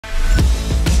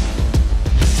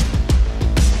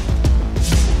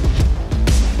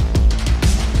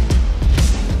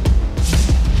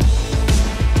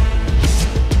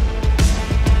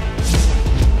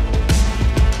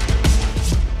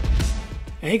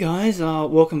Hey guys,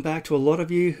 welcome back to a lot of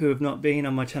you who have not been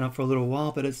on my channel for a little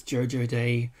while, but it's JoJo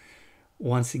Day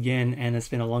once again, and it's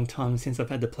been a long time since I've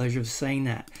had the pleasure of saying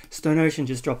that. Stone Ocean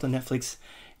just dropped on Netflix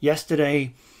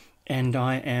yesterday, and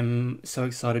I am so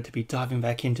excited to be diving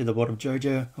back into the world of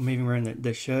JoJo. I'm even wearing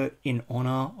the shirt in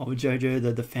honor of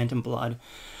JoJo, the Phantom Blood.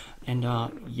 And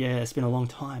yeah, it's been a long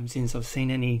time since I've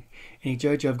seen any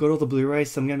JoJo. I've got all the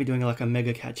Blu-rays, so I'm going to be doing like a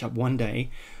mega catch-up one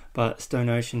day. But Stone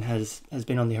Ocean has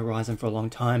been on the horizon for a long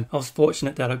time. I was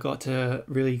fortunate that I got to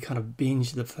really kind of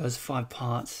binge the first 5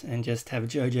 parts and just have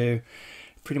JoJo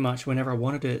pretty much whenever I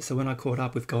wanted it. So when I caught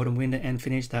up with Golden Wind and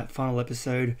finished that final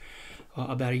episode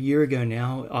about a year ago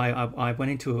now, I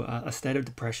went into a state of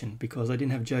depression because I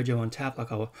didn't have JoJo on tap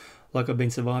like I've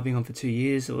been surviving on for 2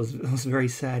 years. It was very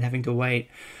sad having to wait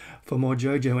for more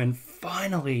JoJo, and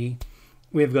finally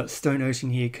we've got Stone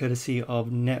Ocean here courtesy of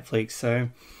Netflix. So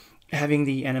having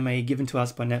the anime given to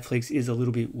us by Netflix is a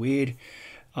little bit weird.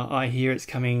 I hear it's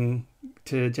coming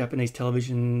to Japanese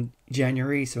television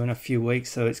January, so in a few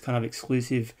weeks, so it's kind of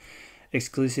exclusive to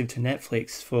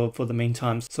Netflix for the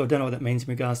meantime. So I don't know what that means in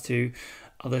regards to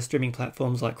other streaming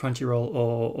platforms like Crunchyroll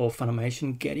or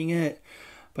Funimation getting it.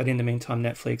 But in the meantime,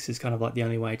 Netflix is kind of like the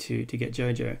only way to get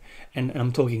JoJo. And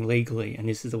I'm talking legally, and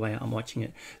this is the way I'm watching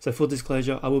it. So full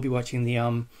disclosure, I will be watching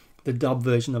the dub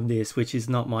version of this, which is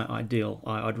not my ideal.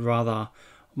 I'd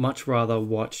much rather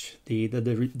watch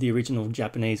the original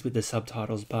Japanese with the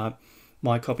subtitles, but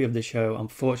my copy of the show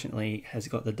unfortunately has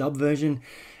got the dub version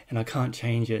and I can't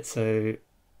change it, so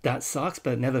that sucks.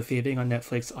 But never fear, being on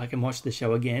Netflix, I can watch the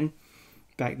show again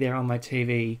back there on my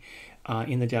TV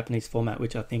in the Japanese format,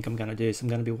 which I think I'm going to do. So I'm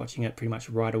going to be watching it pretty much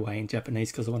right away in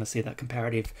Japanese because I want to see that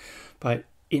comparative. But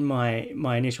in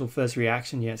my initial first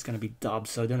reaction, yeah, it's going to be dubbed,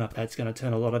 so I don't know if that's going to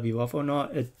turn a lot of you off or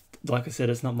not. Like I said,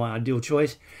 it's not my ideal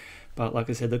choice, but like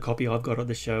I said, the copy I've got of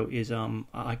the show is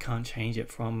I can't change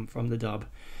it from the dub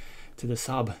to the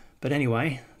sub. But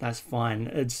anyway, that's fine.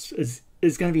 It's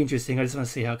going to be interesting. I just want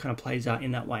to see how it kind of plays out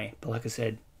in that way. But like I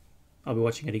said, I'll be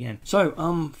watching it again.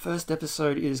 So first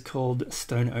episode is called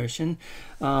Stone Ocean.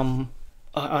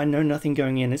 I know nothing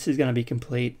going in. This is going to be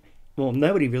complete. Well,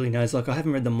 nobody really knows. Like, I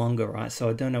haven't read the manga, right? So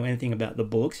I don't know anything about the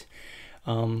books.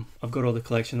 I've got all the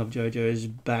collection of JoJo's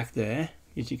back there,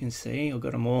 as you can see. I've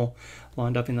got them all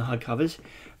lined up in the hardcovers.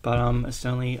 But it's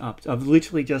only up. I've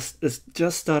literally just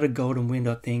started Golden Wind,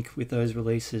 I think, with those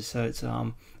releases. So it's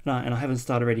no, and I haven't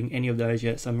started reading any of those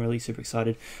yet. So I'm really super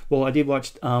excited. Well, I did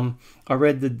watch. I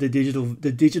read the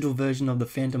digital version of the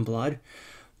Phantom Blood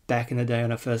back in the day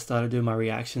when I first started doing my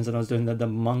reactions, and I was doing the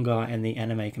manga and the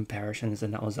anime comparisons,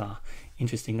 and that was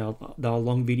interesting. They were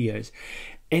long videos.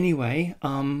 Anyway,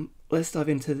 let's dive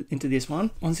into this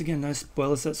one. Once again, no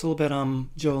spoilers. That's all about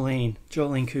Jolyne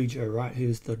Kujo, right?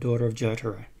 Who's the daughter of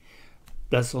Jotaro.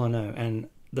 That's all I know, and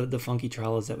the funky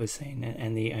trailers that we're seeing,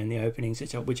 and the openings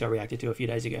which I reacted to a few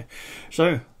days ago.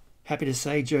 So happy to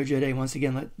say JoJo Day once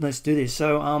again. Let's do this.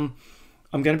 So I'm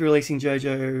going to be releasing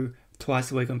JoJo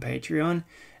twice a week on Patreon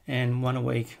and 1 a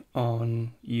week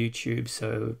on YouTube.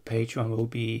 So Patreon will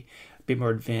be a bit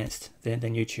more advanced than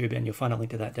YouTube, and you'll find a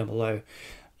link to that down below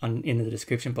in the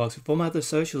description box with all my other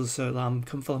socials. So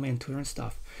come follow me on Twitter and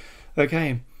stuff.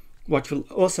 Okay,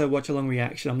 also watch along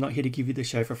reaction. I'm not here to give you the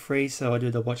show for free, so I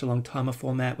do the watch along timer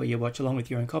format where you watch along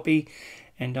with your own copy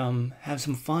and have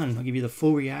some fun. I'll give you the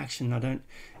full reaction. I don't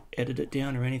edit it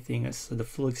down or anything. It's the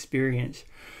full experience.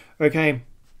 Okay,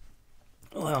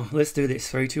 well, let's do this.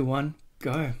 3, 2, 1,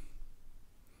 go.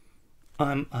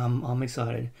 I'm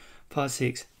excited. Part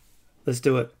 6. Let's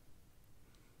do it.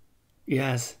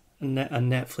 Yes, a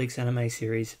Netflix anime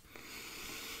series.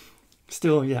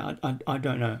 Still, yeah, I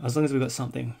don't know. As long as we've got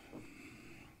something.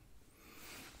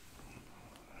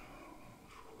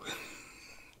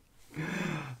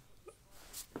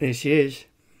 There she is.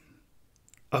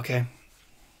 Okay.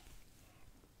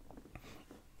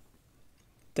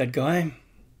 That guy.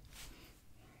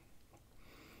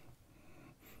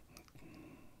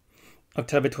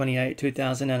 October 28,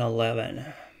 2011.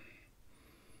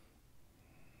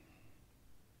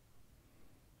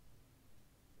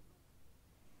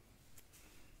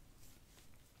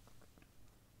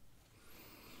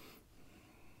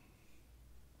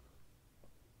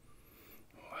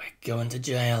 Going to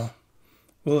jail.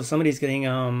 Well, somebody's getting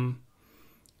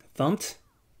thumped.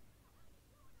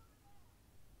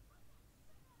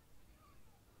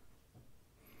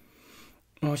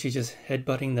 Oh, she's just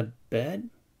headbutting the bed.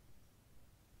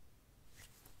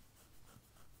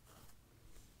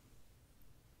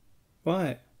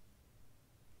 What?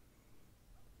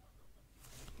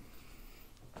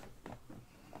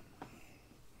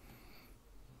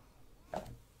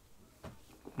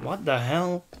 What the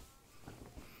hell?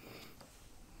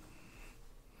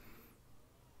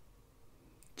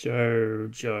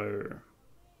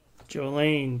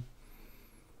 Jolyne.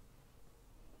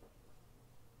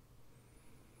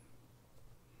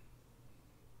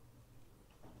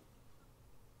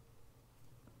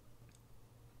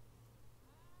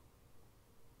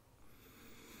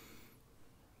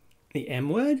 The M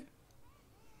word?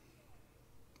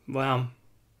 Wow.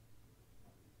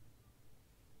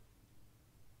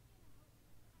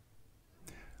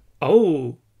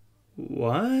 Oh,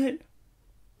 what?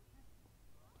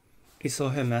 You saw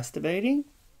her masturbating?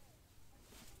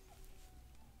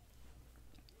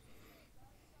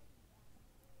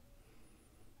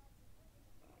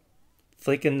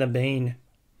 Flicking the bean.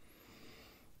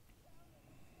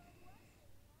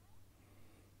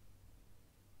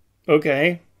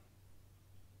 Okay.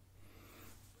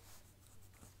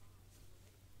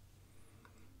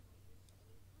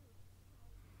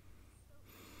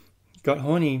 Got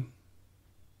horny.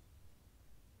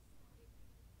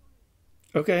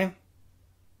 Okay.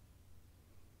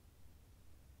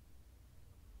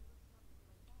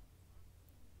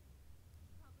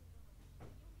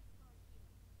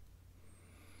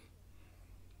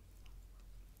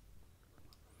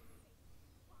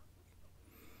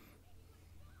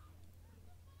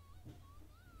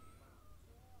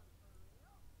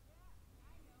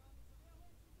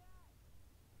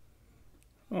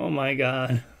 Oh my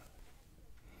god.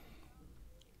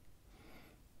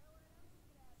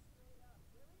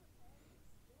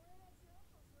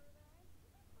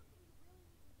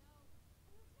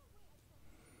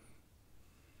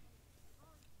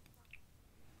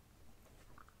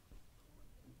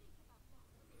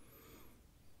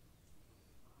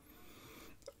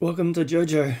 Welcome to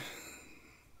JoJo.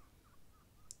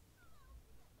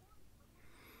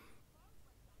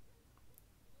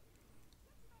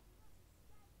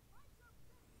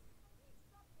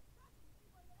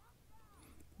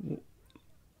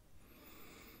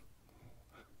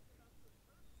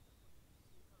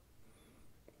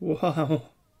 Wow.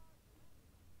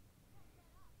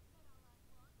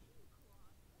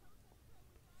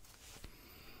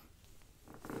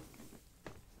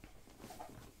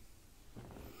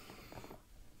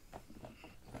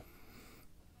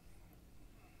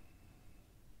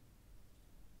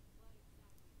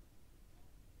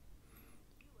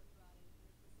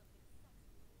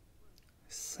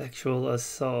 Sexual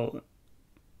assault.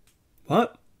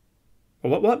 What?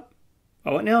 What?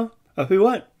 Oh, what now? Oh, who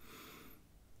what?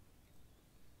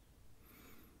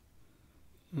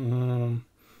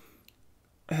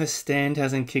 Her stand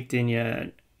hasn't kicked in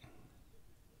yet.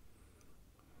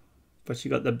 But she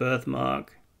got the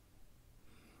birthmark.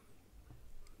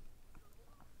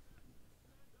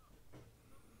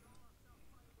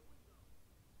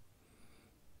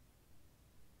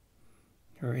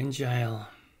 You're in jail.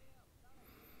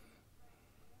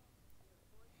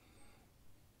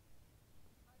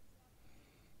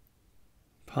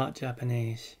 Part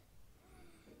Japanese.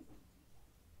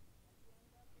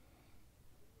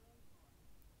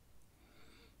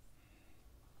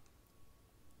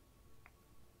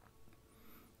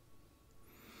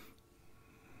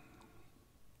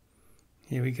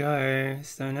 Here we go,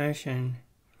 Stone Ocean.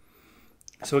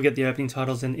 So we'll get the opening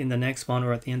titles in the next one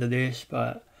or at the end of this,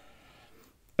 but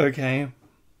okay.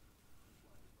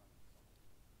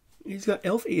 He's got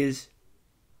elf ears.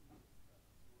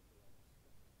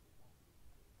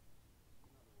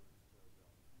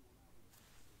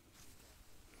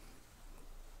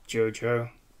 JoJo.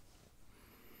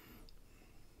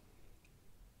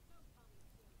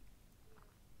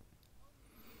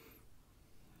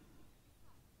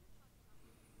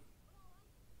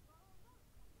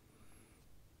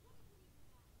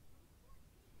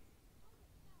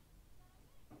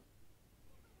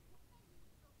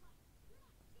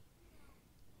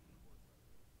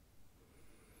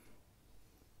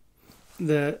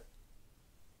 The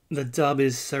dub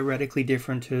is so radically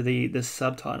different to the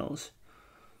subtitles.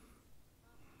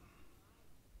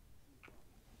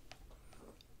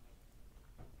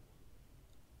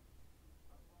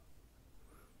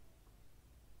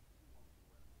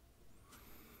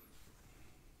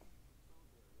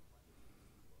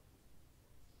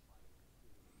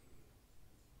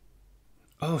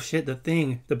 Oh shit, the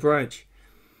thing, the brooch.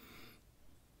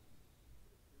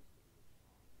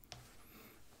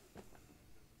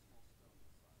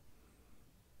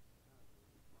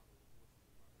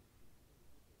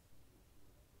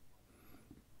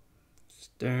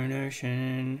 Stone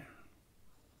Ocean.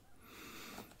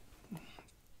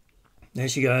 There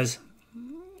she goes.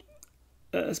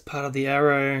 As part of the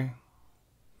arrow.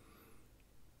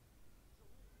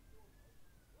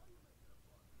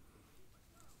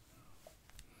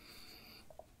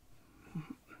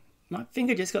 My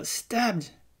finger just got stabbed.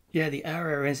 Yeah, the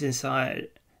arrow is inside,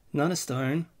 not a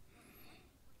stone.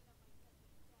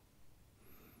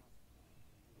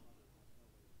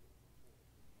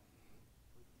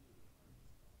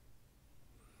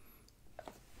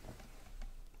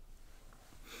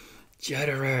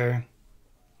 Jotaro.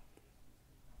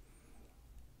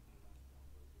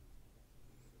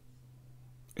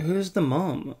 Who's the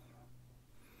mom?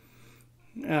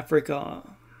 Africa.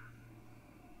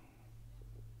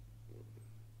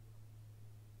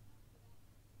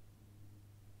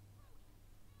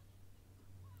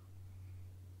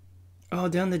 Oh,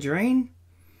 down the drain?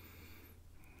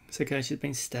 It's okay, she's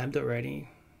been stabbed already.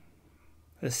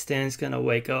 The Stan's gonna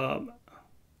wake up.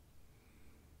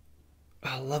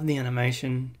 I love the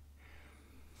animation.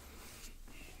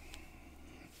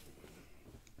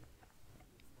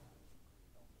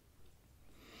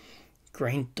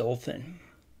 Green Dolphin.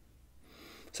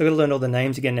 So I've got to learn all the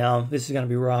names again now. This is going to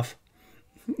be rough.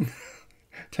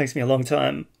 Takes me a long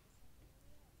time.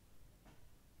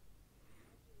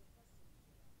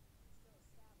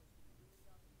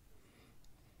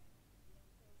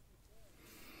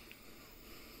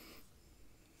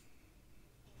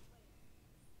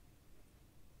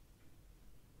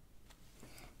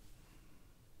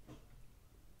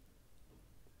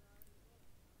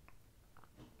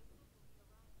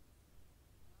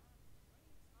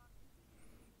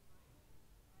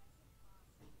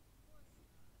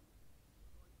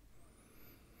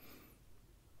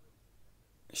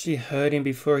 She heard him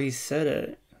before he said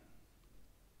it.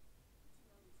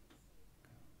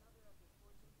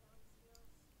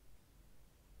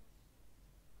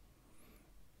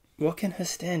 What can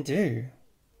Hassan do?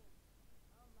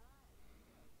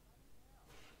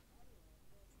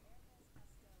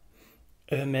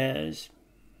 Hermes.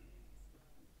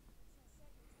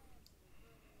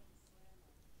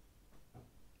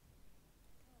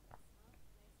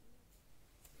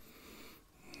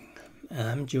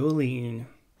 I'm Jolyne.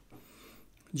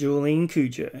 Jolyne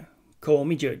Kujo. Call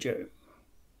me Jojo.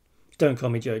 Don't call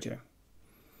me Jojo.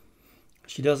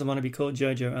 She doesn't want to be called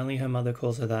Jojo, only her mother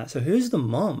calls her that. So who's the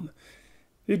mom?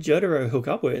 Who'd Jotaro hook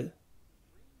up with?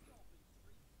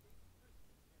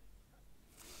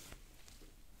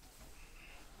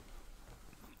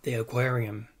 The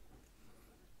aquarium.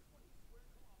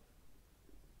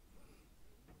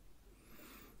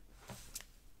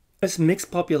 It's mixed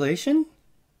population?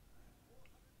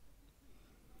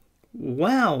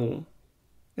 Wow.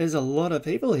 There's a lot of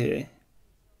people here.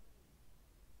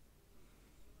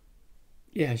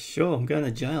 Yeah, sure, I'm going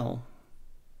to jail.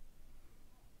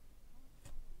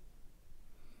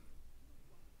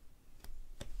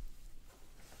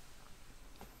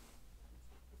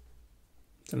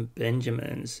 Some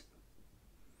Benjamins.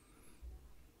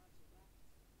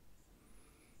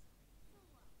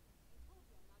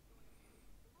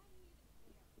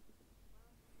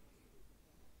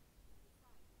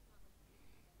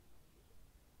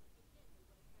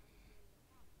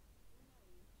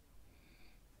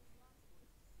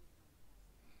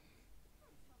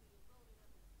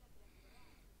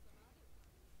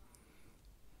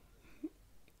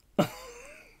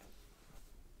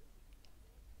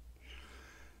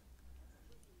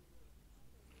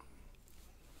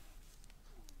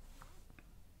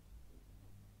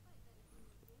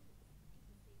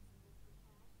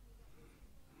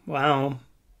 Wow.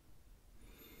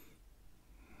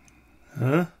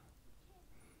 Huh?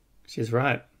 She's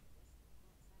right.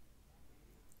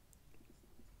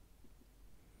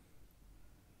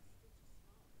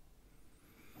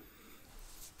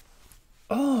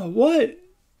 Oh, what?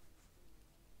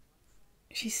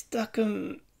 She stuck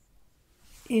him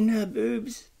in her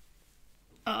boobs.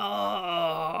 Oh,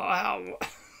 ow.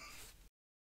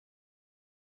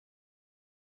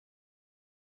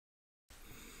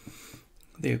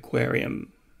 The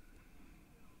aquarium.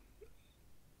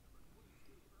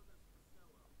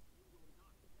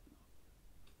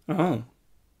 Oh,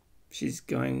 she's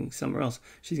going somewhere else.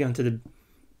 She's going to the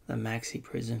maxi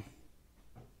prison.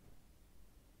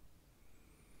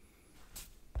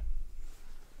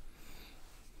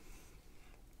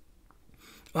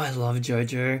 I love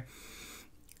JoJo.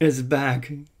 It's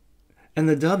back. And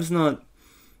the dub's not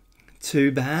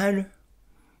too bad.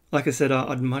 Like I said,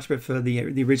 I'd much prefer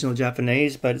the original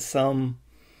Japanese, but it's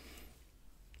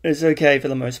okay for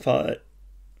the most part.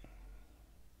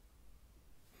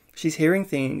 She's hearing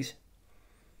things.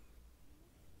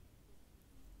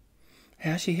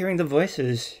 How's she hearing the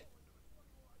voices?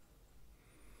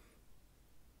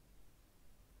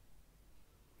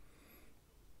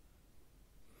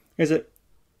 Is it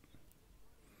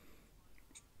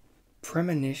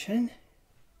premonition?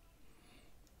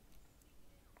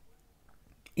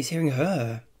 He's hearing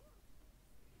her.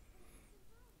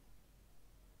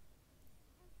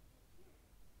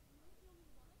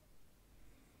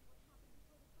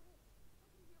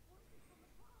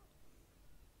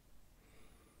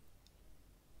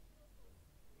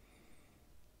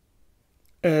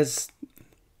 As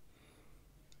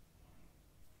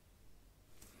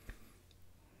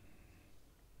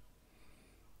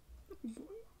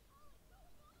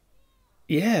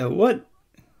yeah, what?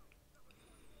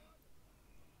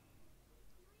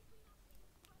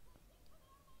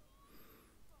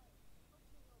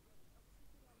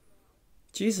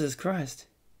 Jesus Christ.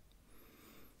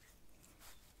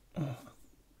 Oh.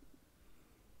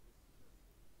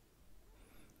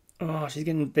 Oh, she's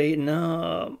getting beaten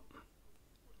up.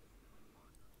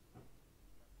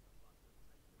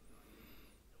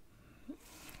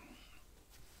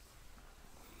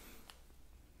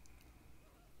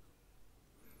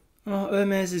 Oh,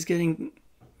 Hermes is getting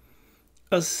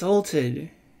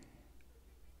assaulted.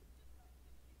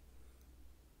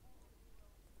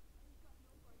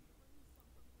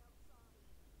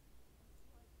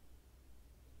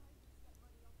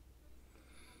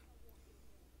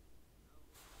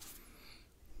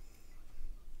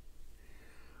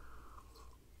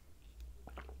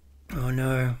 Oh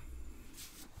no.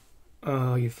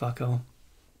 Oh, you fucker.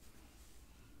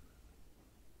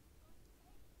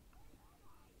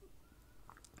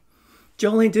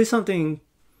 Jolyne, do something.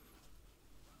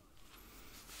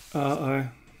 Uh-oh.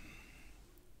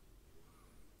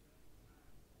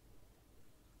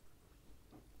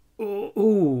 Oh,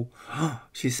 ooh.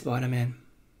 She's Spider-Man.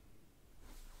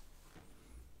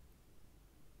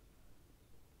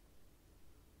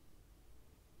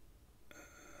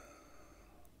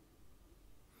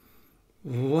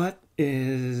 What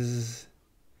is...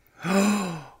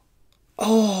 Oh!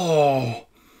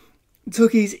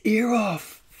 Took his ear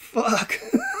off. Fuck.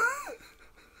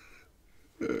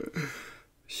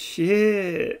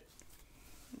 Shit.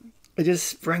 It just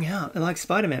sprang out. Like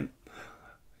Spider-Man.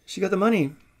 She got the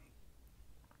money.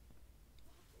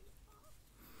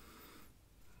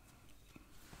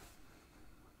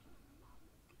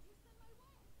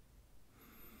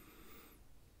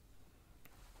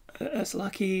 It's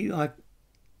lucky, like,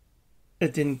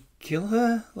 it didn't kill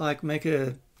her. Like, make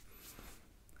her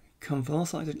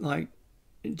convulse like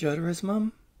Jotaro's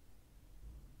mum.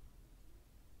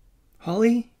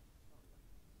 Holly?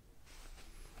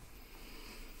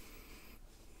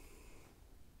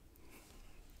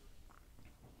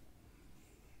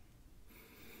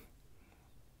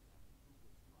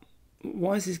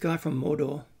 Why is this guy from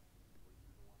Mordor?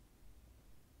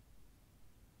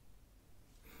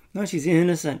 No, she's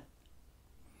innocent.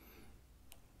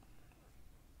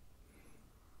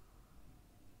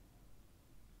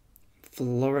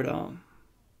 Florida.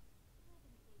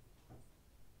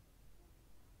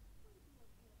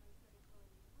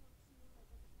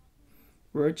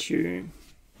 Virtue.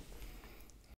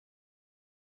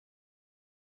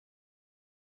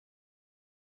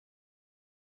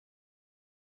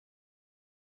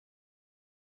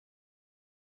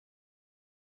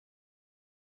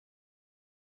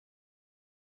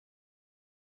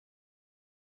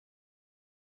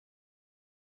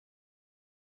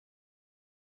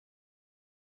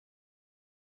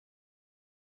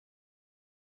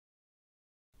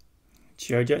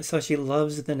 Jojo. So she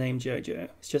loves the name Jojo.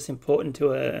 It's just important to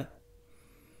her.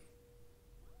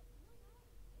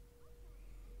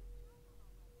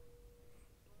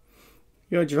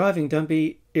 You're driving, don't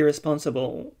be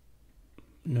irresponsible.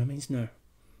 No means no.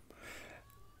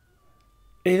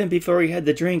 Even before he had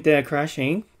the drink, they're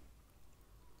crashing.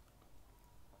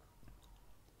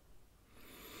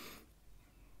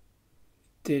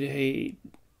 Did he...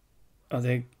 Oh,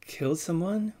 they killed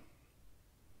someone?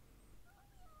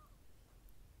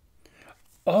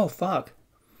 Oh, fuck.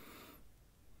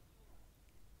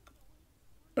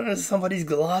 Somebody's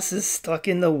glasses stuck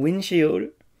in the windshield.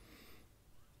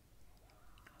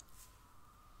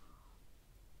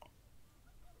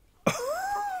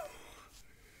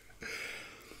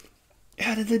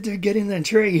 How did the dude get in that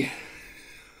tree?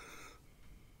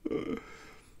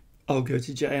 I'll go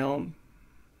to jail.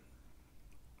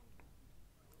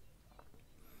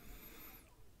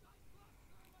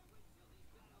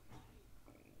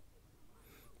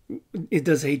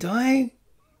 Does he die?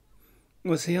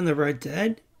 Was he on the road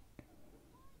dead?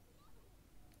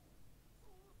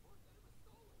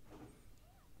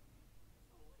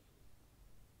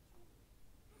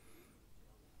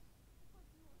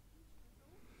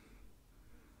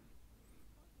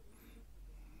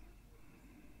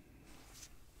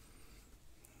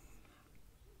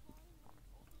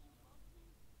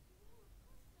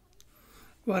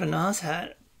 What an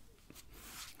asshat.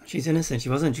 She's innocent. She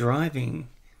wasn't driving.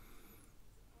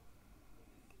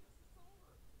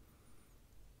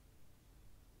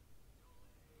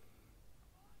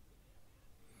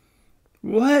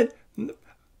 What?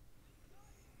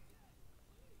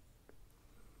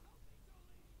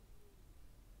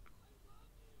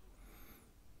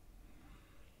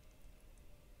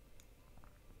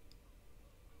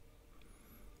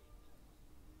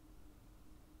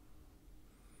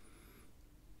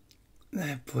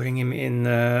 They're putting him in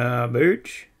the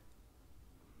boot.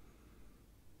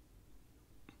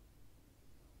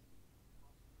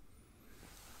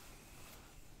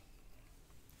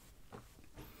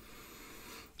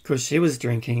 Because she was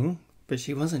drinking, but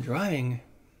she wasn't driving.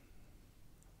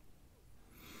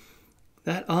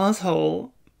 That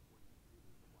asshole.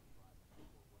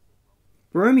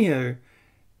 Romeo.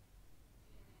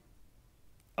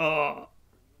 Oh.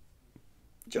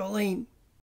 Jolyne.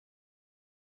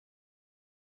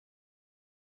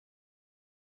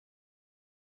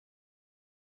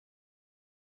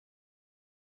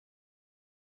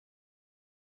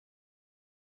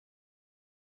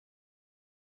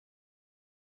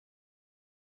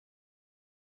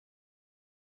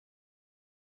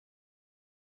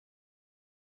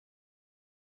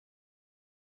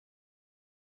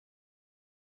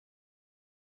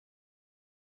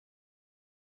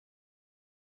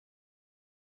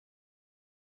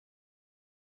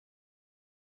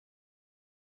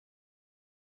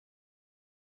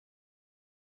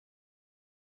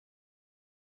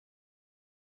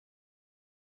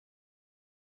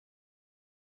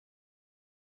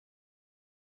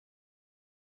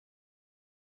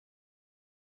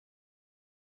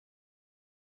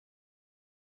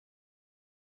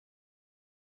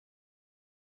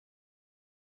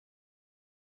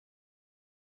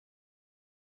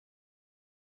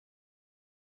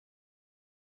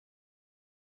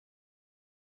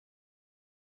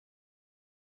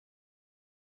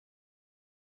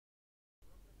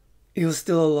 He was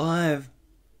still alive.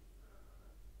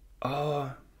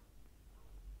 Oh.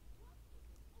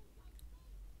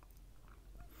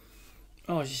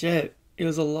 Oh shit. He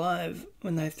was alive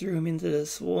when they threw him into the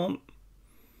swamp.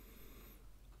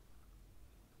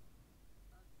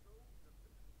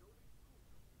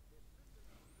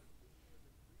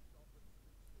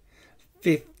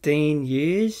 $15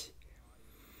 years?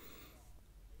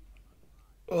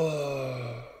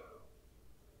 Oh.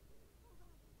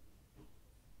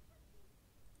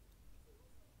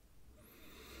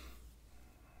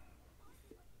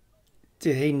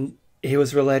 He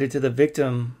was related to the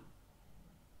victim.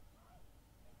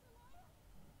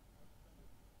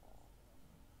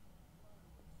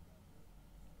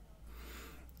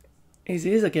 His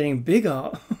ears are getting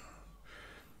bigger.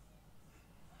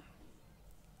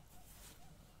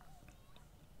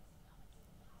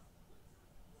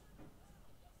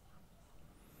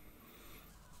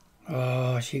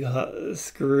 Oh, she got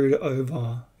screwed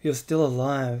over. He was still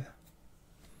alive.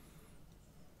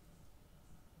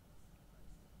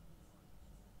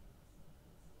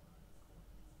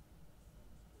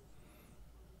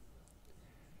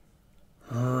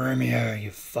 Romeo,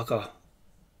 you fucker.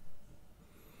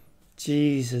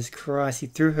 Jesus Christ, he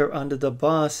threw her under the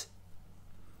bus.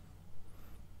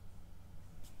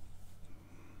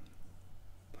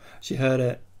 She heard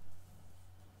it.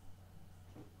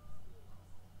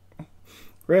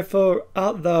 Wherefore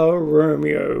art thou,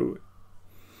 Romeo?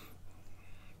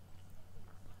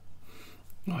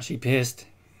 Oh, she pissed.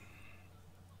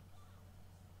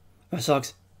 Her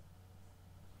socks.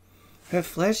 Her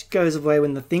flesh goes away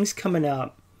when the thing's coming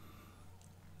out.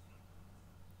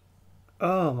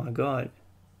 Oh my god.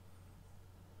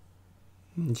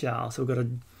 Yeah, so we've got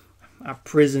a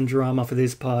prison drama for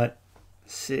this part.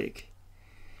 Sick.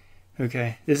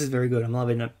 Okay, this is very good. I'm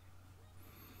loving it.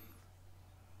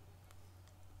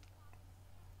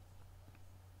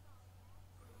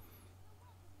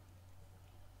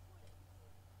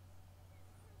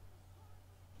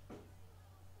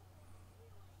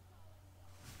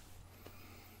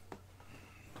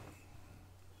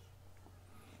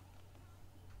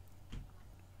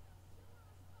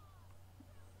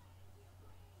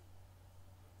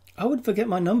 I would forget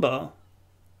my number.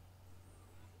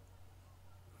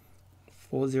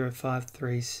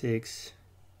 40536.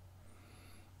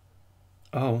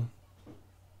 Oh.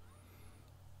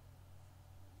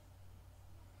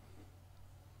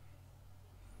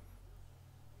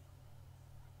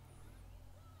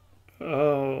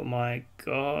 Oh my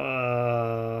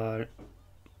god.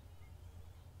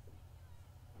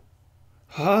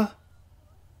 Huh?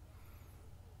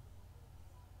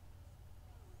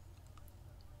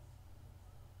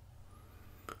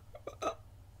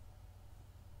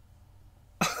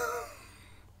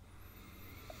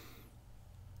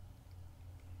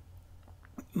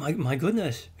 My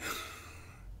goodness.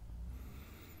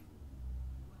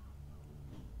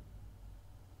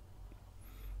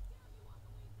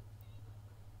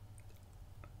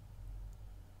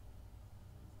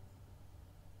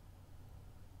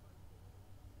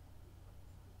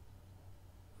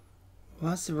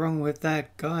 What's wrong with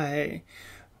that guy?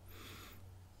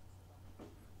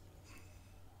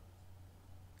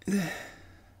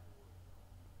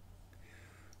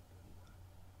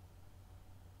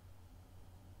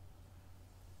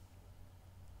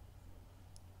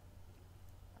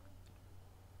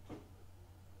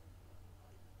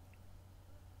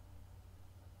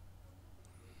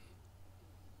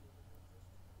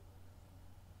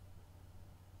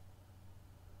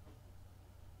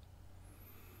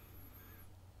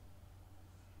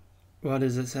 What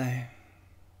does it say?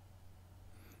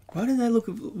 Why do they look...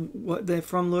 What, they're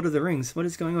from Lord of the Rings. What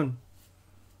is going on?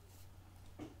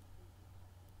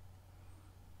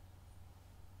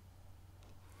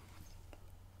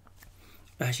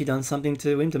 Has she done something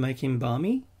to him to make him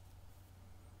balmy?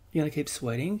 You gonna keep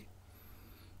sweating?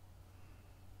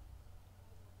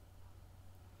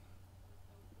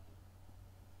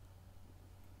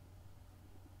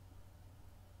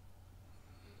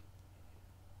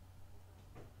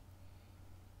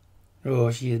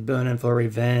 Oh, she is burning for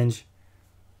revenge.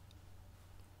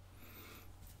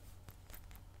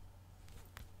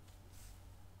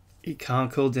 He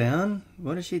can't cool down?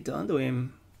 What has she done to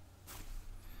him?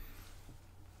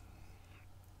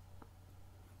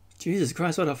 Jesus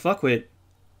Christ, what a fuckwit.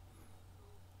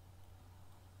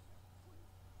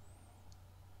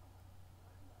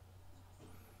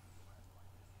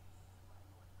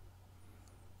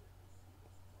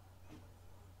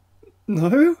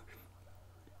 No?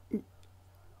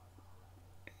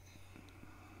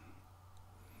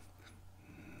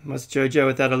 What's JoJo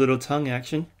without a little tongue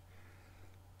action?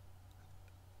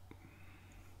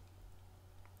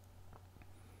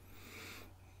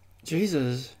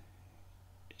 Jesus.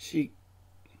 She...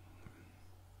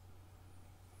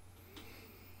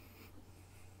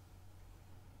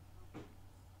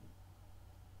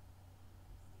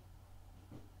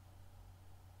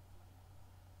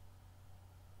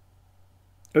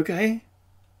 Okay.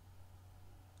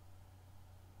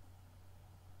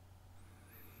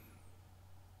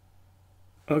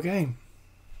 Okay.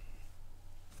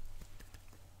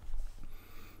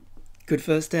 Good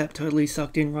first step. Totally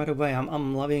sucked in right away.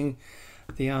 I'm loving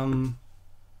the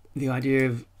idea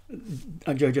of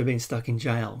JoJo being stuck in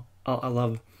jail. I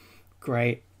love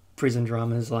great prison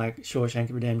dramas like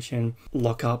Shawshank Redemption,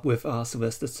 Lock Up with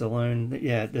Sylvester Stallone.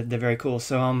 Yeah, they're very cool.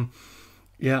 So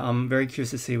yeah, I'm very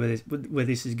curious to see where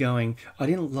this is going. I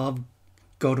didn't love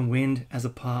Golden Wind as a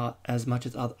part as much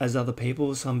as other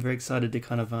people, so I'm very excited to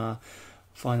kind of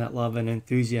find that love and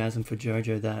enthusiasm for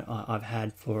JoJo that I've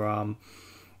had for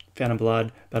Phantom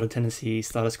Blood, Battle Tennessee,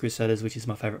 Stardust Crusaders, which is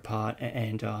my favorite part,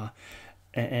 and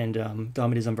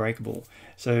Diamond is Unbreakable.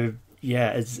 So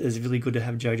yeah, it's really good to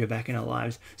have JoJo back in our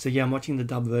lives. So yeah, I'm watching the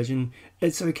dub version.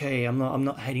 It's okay. I'm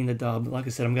not hating the dub. Like I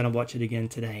said, I'm gonna watch it again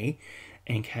today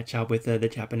and catch up with the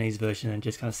Japanese version and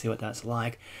just kind of see what that's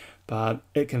like. But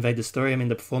it conveyed the story. I mean,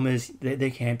 the performers, they're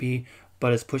campy,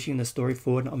 but it's pushing the story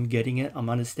forward. I'm getting it, I'm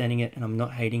understanding it, and I'm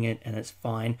not hating it, and it's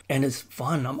fine. And it's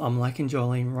fun. I'm liking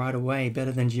Jolyne right away,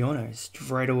 better than Giorno,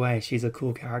 straight away. She's a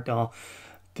cool character,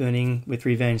 burning with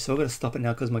revenge. So I've got to stop it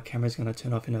now because my camera's going to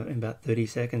turn off in about 30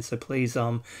 seconds. So please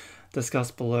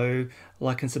discuss below,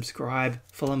 like and subscribe,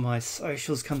 follow my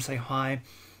socials, come say hi,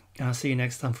 and I'll see you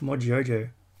next time for more JoJo.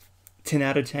 10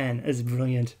 out of 10 is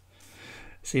brilliant.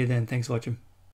 See you then. Thanks for watching.